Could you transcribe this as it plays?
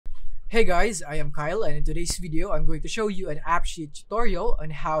Hey guys, I am Kyle, and in today's video, I'm going to show you an AppSheet tutorial on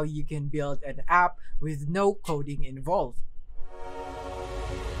how you can build an app with no coding involved.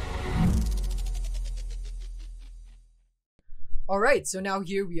 Alright, so now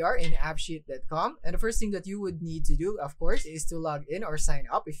here we are in appsheet.com, and the first thing that you would need to do, of course, is to log in or sign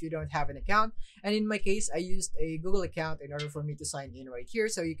up if you don't have an account. And in my case, I used a Google account in order for me to sign in right here,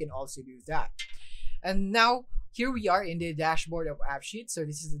 so you can also do that. And now, here we are in the dashboard of AppSheet. So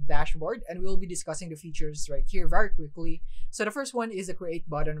this is the dashboard, and we'll be discussing the features right here very quickly. So the first one is the create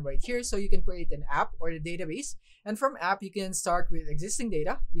button right here. So you can create an app or the database. And from app, you can start with existing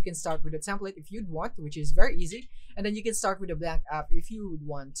data. You can start with a template if you'd want, which is very easy. And then you can start with a blank app if you would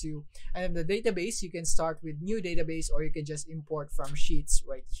want to. And in the database, you can start with new database, or you can just import from sheets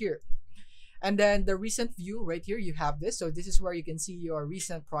right here. And then the recent view right here, you have this. So this is where you can see your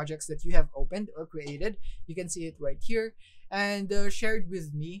recent projects that you have opened or created. You can see it right here. And shared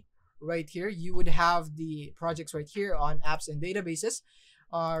with me right here, you would have the projects right here on apps and databases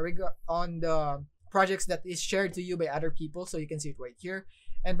on the projects that is shared to you by other people. So you can see it right here.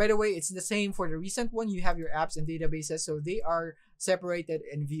 And by the way, it's the same for the recent one. You have your apps and databases. So they are separated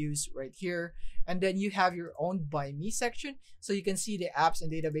in views right here. And then you have your own by me section. So you can see the apps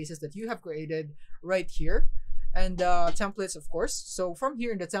and databases that you have created right here. And templates, of course. So from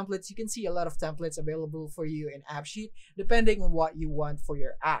here in the templates, you can see a lot of templates available for you in AppSheet, depending on what you want for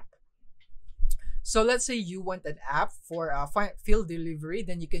your app. So let's say you want an app for field delivery,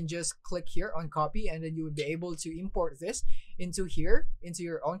 then you can just click here on copy, and then you would be able to import this into here, into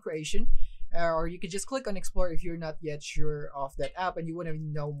your own creation. Or you could just click on explore if you're not yet sure of that app and you want to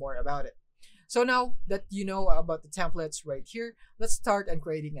know more about it. So now that you know about the templates right here, let's start on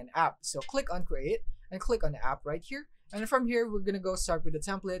creating an app. So click on create and click on the app right here. And from here, we're going to go start with the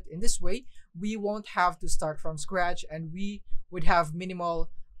template. In this way, we won't have to start from scratch, and we would have minimal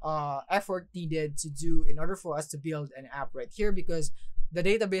effort needed to do in order for us to build an app right here, because the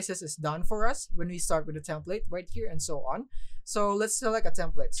databases is done for us when we start with the template right here and so on. So let's select a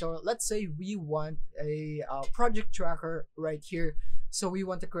template. So let's say we want a project tracker right here. So we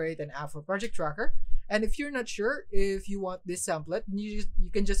want to create an app for project tracker. And if you're not sure if you want this template, you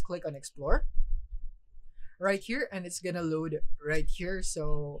can just click on explore right here, and it's gonna load right here.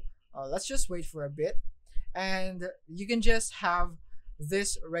 So let's just wait for a bit, and you can just have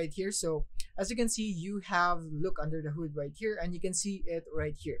this right here. So as you can see, you have look under the hood right here, and you can see it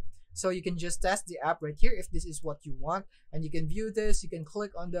right here. So you can just test the app right here if this is what you want, and you can view this. You can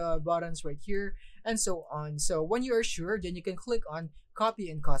click on the buttons right here and so on. So when you are sure, then you can click on copy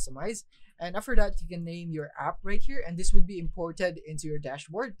and customize, and after that you can name your app right here, and this would be imported into your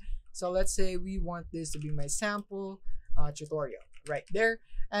dashboard. So let's say we want this to be my sample tutorial right there.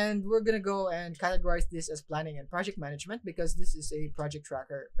 And we're gonna go and categorize this as planning and project management, because this is a project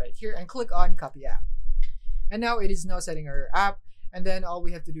tracker right here, and click on copy app. And now it is now setting our app, and then all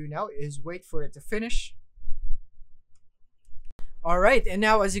we have to do now is wait for it to finish. Alright, and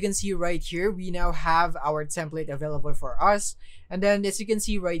now as you can see right here, we now have our template available for us. And then as you can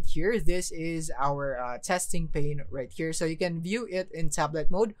see right here, this is our testing pane right here. So you can view it in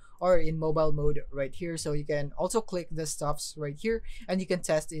tablet mode or in mobile mode right here. So you can also click the stuffs right here, and you can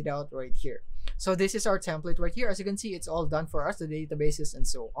test it out right here. So this is our template right here. As you can see, it's all done for us, the databases and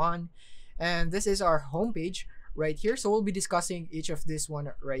so on. And this is our homepage right here. So we'll be discussing each of this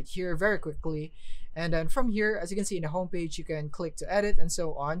one right here very quickly. And then from here, as you can see in the homepage, you can click to edit and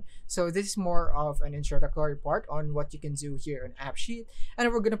so on. So this is more of an introductory part on what you can do here in AppSheet. And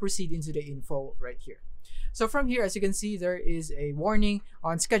we're going to proceed into the info right here. So from here, as you can see, there is a warning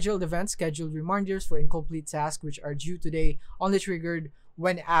on scheduled events, scheduled reminders for incomplete tasks, which are due today, only triggered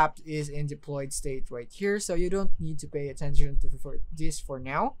when app is in deployed state right here. So you don't need to pay attention to this for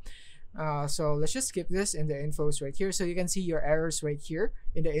now. So let's just skip this in the infos right here. So you can see your errors right here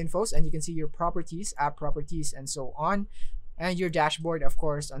in the infos, and you can see your properties, app properties, and so on, and your dashboard, of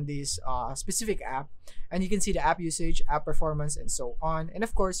course, on this specific app. And you can see the app usage, app performance, and so on, and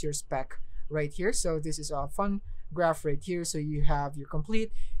of course your spec right here. So this is a fun graph right here. So you have your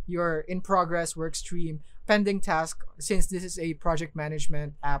complete, your in progress, work stream, pending task, since this is a project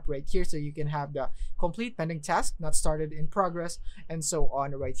management app right here. So you can have the complete, pending task, not started, in progress, and so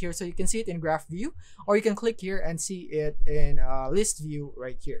on right here. So you can see it in graph view, or you can click here and see it in list view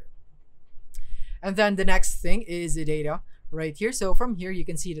right here. And then the next thing is the data right here. So from here, you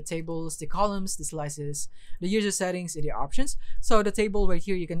can see the tables, the columns, the slices, the user settings, and the options. So the table right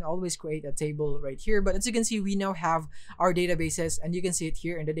here, you can always create a table right here. But as you can see, we now have our databases, and you can see it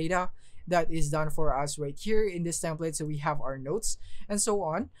here in the data. that is done for us right here in this template. So we have our notes and so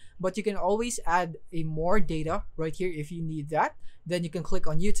on, but you can always add a more data right here if you need that. Then you can click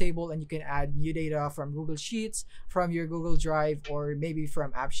on new table and you can add new data from Google Sheets, from your Google Drive, or maybe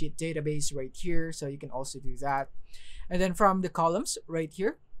from AppSheet database right here. So you can also do that. And then from the columns right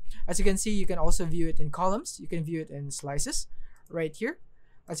here, as you can see, you can also view it in columns. You can view it in slices right here.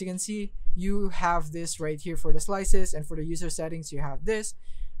 As you can see, you have this right here for the slices, and for the user settings, you have this,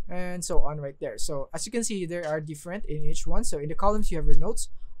 and so on right there. So as you can see, there are different in each one. So in the columns, you have your notes,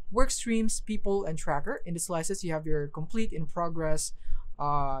 work streams, people, and tracker. In the slices, you have your complete, in progress,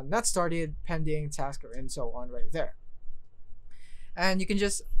 not started, pending, task, and so on right there. And you can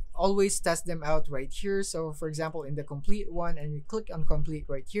just always test them out right here. So for example, in the complete one, and you click on complete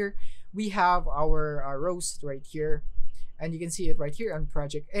right here, we have our rows right here. And you can see it right here on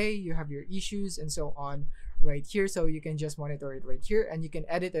project A. You have your issues and so on right here. So you can just monitor it right here, and you can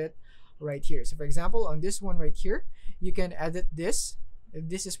edit it right here. So for example, on this one right here, you can edit this.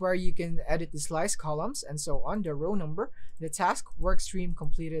 This is where you can edit the slice columns and so on, the row number, the task, work stream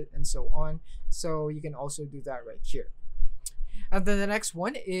completed, and so on. So you can also do that right here. And then the next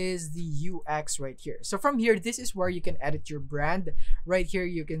one is the UX right here. So from here, this is where you can edit your brand. Right here,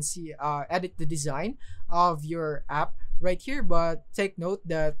 you can see edit the design of your app right here. But take note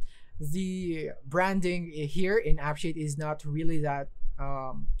that the branding here in AppSheet is not really that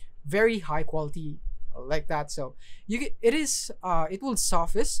very high quality like that. So it will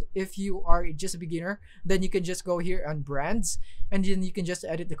suffice if you are just a beginner. Then you can just go here on brands, and then you can just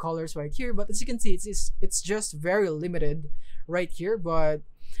edit the colors right here. But as you can see, it's just very limited right here, but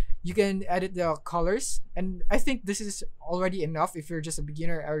you can edit the colors, and I think this is already enough. If you're just a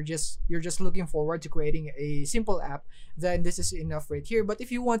beginner, or you're just looking forward to creating a simple app, then this is enough right here. But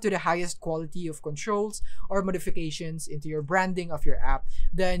if you want to the highest quality of controls or modifications into your branding of your app,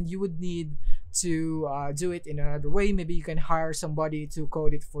 then you would need to do it in another way. Maybe you can hire somebody to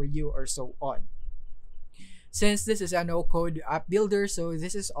code it for you, or so on. Since this is a no-code app builder, so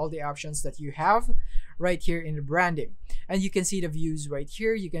this is all the options that you have right here in the branding. And you can see the views right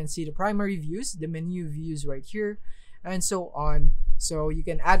here. You can see the primary views, the menu views right here, and so on. So you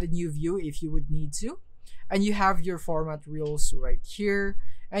can add a new view if you would need to. And you have your format rules right here,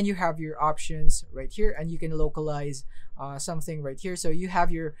 and you have your options right here, and you can localize something right here. So you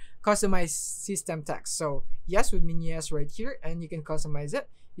have your customized system text. So yes would mean yes right here, and you can customize it.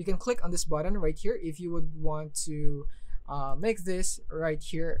 You can click on this button right here if you would want to make this right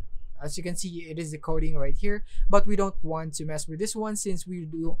here. As you can see, it is the coding right here, but we don't want to mess with this one since we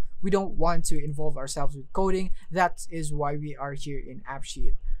don't want to involve ourselves with coding. That is why we are here in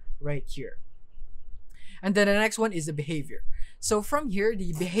AppSheet right here. And then the next one is the behavior. So from here,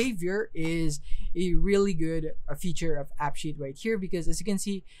 the behavior is a really good feature of AppSheet right here, because as you can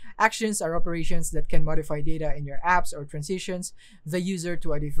see, actions are operations that can modify data in your apps or transitions the user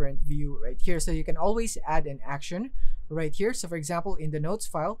to a different view right here. So you can always add an action right here. So for example, in the notes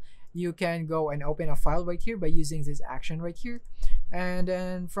file, you can go and open a file right here by using this action right here. And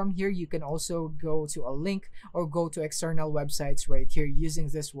then from here, you can also go to a link or go to external websites right here using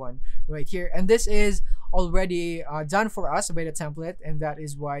this one right here. And this is already done for us by the template, and that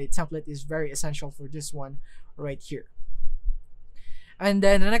is why template is very essential for this one right here. And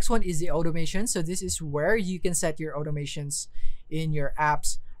then the next one is the automation. So this is where you can set your automations in your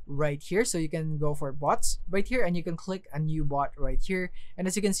apps right here. So you can go for bots right here, and you can click a new bot right here. And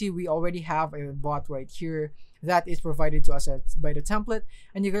as you can see, we already have a bot right here that is provided to us by the template.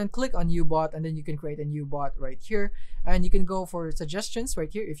 And you can click on new bot, and then you can create a new bot right here. And you can go for suggestions right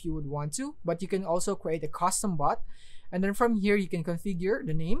here if you would want to, but you can also create a custom bot. And then from here, you can configure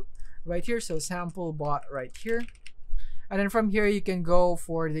the name right here. So sample bot right here. And then from here, you can go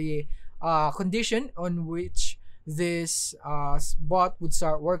for the condition on which this bot would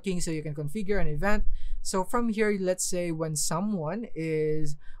start working. So you can configure an event. So from here, let's say when someone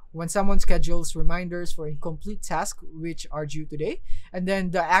schedules reminders for incomplete tasks which are due today, and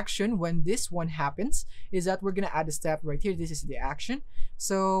then the action when this one happens is that we're gonna add a step right here. This is the action.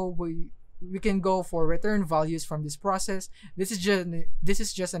 So we can go for return values from this process. This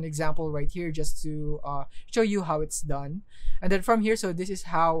is just an example right here, just to show you how it's done. And then from here, so this is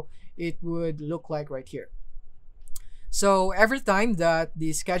how it would look like right here. So every time that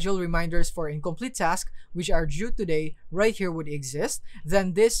the schedule reminders for incomplete tasks which are due today right here would exist,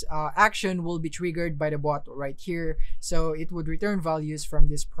 then this action will be triggered by the bot right here. So it would return values from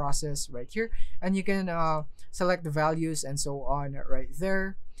this process right here, and you can select the values and so on right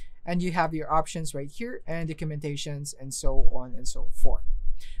there. And you have your options right here and documentations and so on and so forth.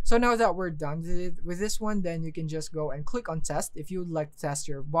 So now that we're done with this one, then you can just go and click on test if you would like to test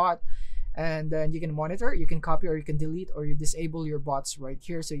your bot. and then you can monitor, you can copy, or you can delete, or you disable your bots right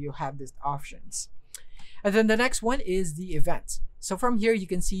here, so you have these options. And then the next one is the event. So from here you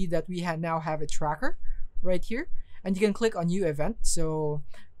can see that we now have a tracker right here, and you can click on new event. So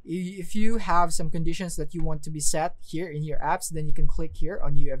if you have some conditions that you want to be set here in your apps, then you can click here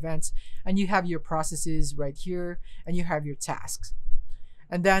on new events, and you have your processes right here, and you have your tasks.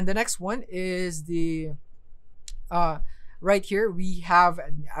 And then the next one is the right here we have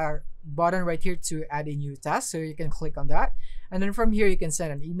a button right here to add a new task, so you can click on that. And then from here you can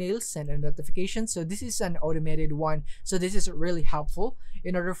send an email, send a notification. So this is an automated one, so this is really helpful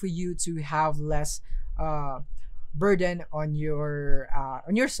in order for you to have less burden on your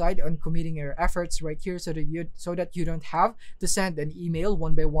side on committing your efforts right here, so that you don't have to send an email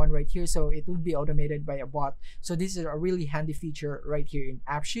one by one right here, so it will be automated by a bot. So this is a really handy feature right here in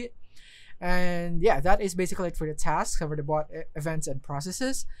AppSheet. And yeah, that is basically it for the tasks, for the bot, events, and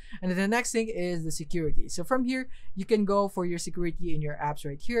processes. And then the next thing is the security. So from here, you can go for your security in your apps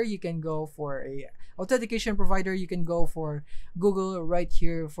right here. You can go for a authentication provider. You can go for Google right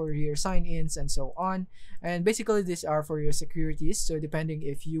here for your sign-ins and so on. And basically, these are for your securities. So depending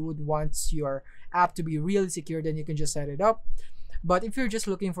if you would want your app to be really secure, then you can just set it up. But if you're just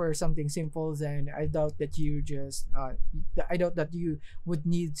looking for something simple, then I doubt that you would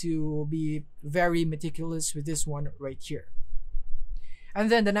need to be very meticulous with this one right here.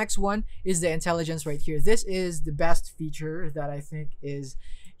 And then the next one is the intelligence right here. This is the best feature that I think is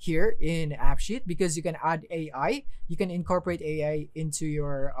here in AppSheet, because you can add AI. You can incorporate AI into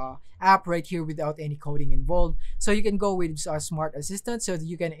your app right here without any coding involved. So you can go with a smart assistant, so that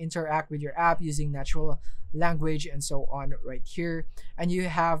you can interact with your app using natural language and so on right here. And you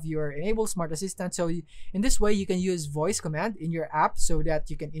have your enable smart assistant, so in this way you can use voice command in your app so that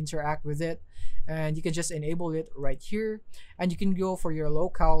you can interact with it, and you can just enable it right here. And you can go for your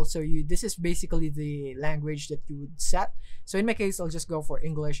locale, so this is basically the language that you would set. So in my case, I'll just go for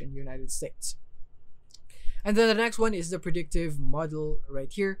English and United States. And then the next one is the predictive model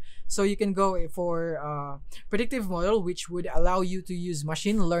right here. So you can go for predictive model, which would allow you to use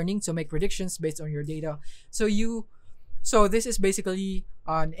machine learning to make predictions based on your data. So this is basically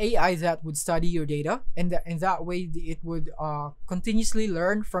an AI that would study your data, and in that way it would continuously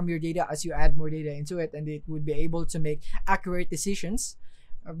learn from your data as you add more data into it, and it would be able to make accurate decisions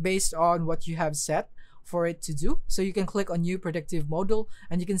based on what you have set for it to do. So you can click on new predictive model,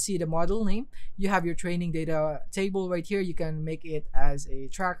 and you can see the model name. You have your training data table right here. You can make it as a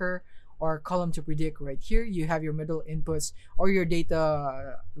tracker or column to predict right here. You have your middle inputs or your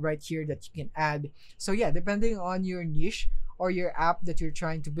data right here that you can add. So yeah, depending on your niche or your app that you're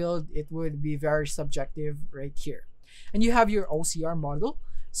trying to build, it would be very subjective right here. And you have your OCR model.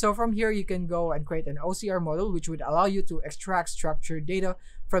 So from here, you can go and create an OCR model, which would allow you to extract structured data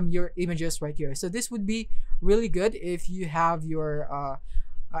from your images right here. So this would be really good if you have your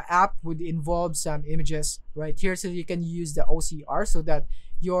app would involve some images right here. So you can use the OCR so that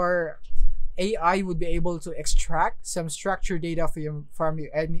your AI would be able to extract some structured data from your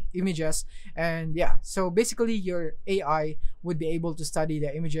images. And yeah, so basically your AI would be able to study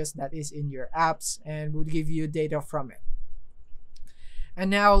the images that is in your apps and would give you data from it. And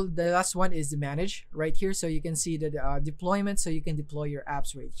now the last one is the manage right here. So you can see the deployment. So you can deploy your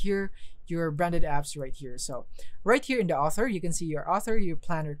apps right here, your branded apps right here. So right here in the author, you can see your author, your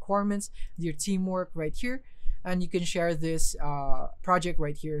plan requirements, your teamwork right here. And you can share this project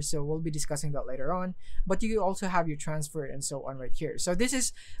right here. So we'll be discussing that later on. But you also have your transfer and so on right here. So this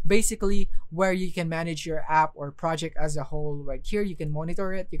is basically where you can manage your app or project as a whole right here. You can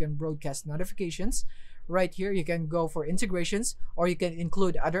monitor it. You can broadcast notifications right here. You can go for integrations, or you can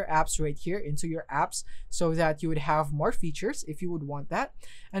include other apps right here into your apps so that you would have more features if you would want that.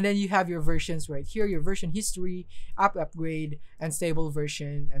 And then you have your versions right here, your version history, app upgrade, and stable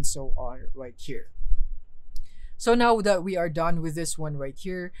version, and so on right here. So now that we are done with this one right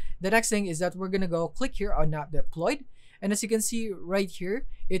here, the next thing is that we're gonna go click here on not deployed. And as you can see right here,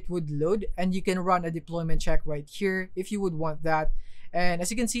 it would load, and you can run a deployment check right here if you would want that. And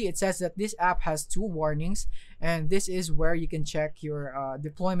as you can see, it says that this app has 2 warnings, and this is where you can check your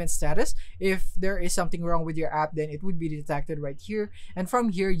deployment status. If there is something wrong with your app, then it would be detected right here. And from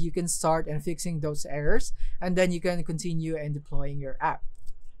here, you can start and fixing those errors, and then you can continue and deploying your app.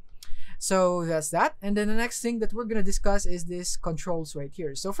 So that's that. And then the next thing that we're going to discuss is this controls right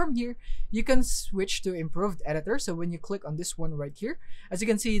here. So from here, you can switch to improved editor. So when you click on this one right here, as you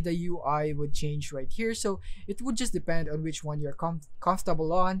can see, the UI would change right here. So it would just depend on which one you're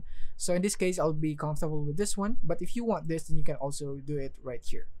comfortable on. So in this case, I'll be comfortable with this one. But if you want this, then you can also do it right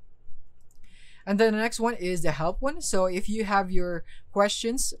here. And then the next one is the help one. So if you have your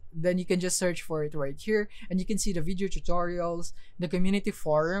questions, then you can just search for it right here, and you can see the video tutorials, the community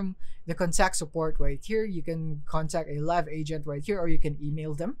forum, the contact support right here. You can contact a live agent right here, or you can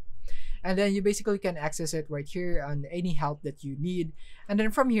email them. And then you basically can access it right here on any help that you need. And then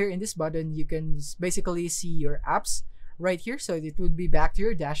from here in this button, you can basically see your apps right here. So it would be back to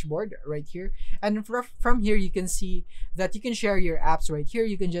your dashboard right here. And from here, you can see that you can share your apps right here.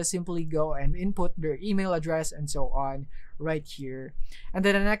 You can just simply go and input their email address and so on right here. And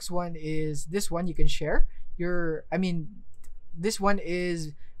then the next one is this one. You can share your, this one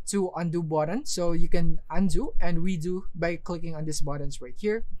is to undo button. So you can undo and redo by clicking on these buttons right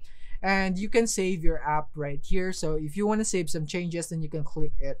here. And you can save your app right here. So if you want to save some changes, then you can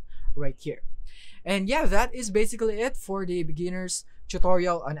click it right here. And yeah, that is basically it for the beginner's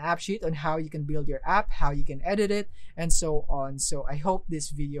tutorial on AppSheet on how you can build your app, how you can edit it, and so on. So I hope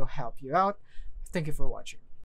this video helped you out. Thank you for watching.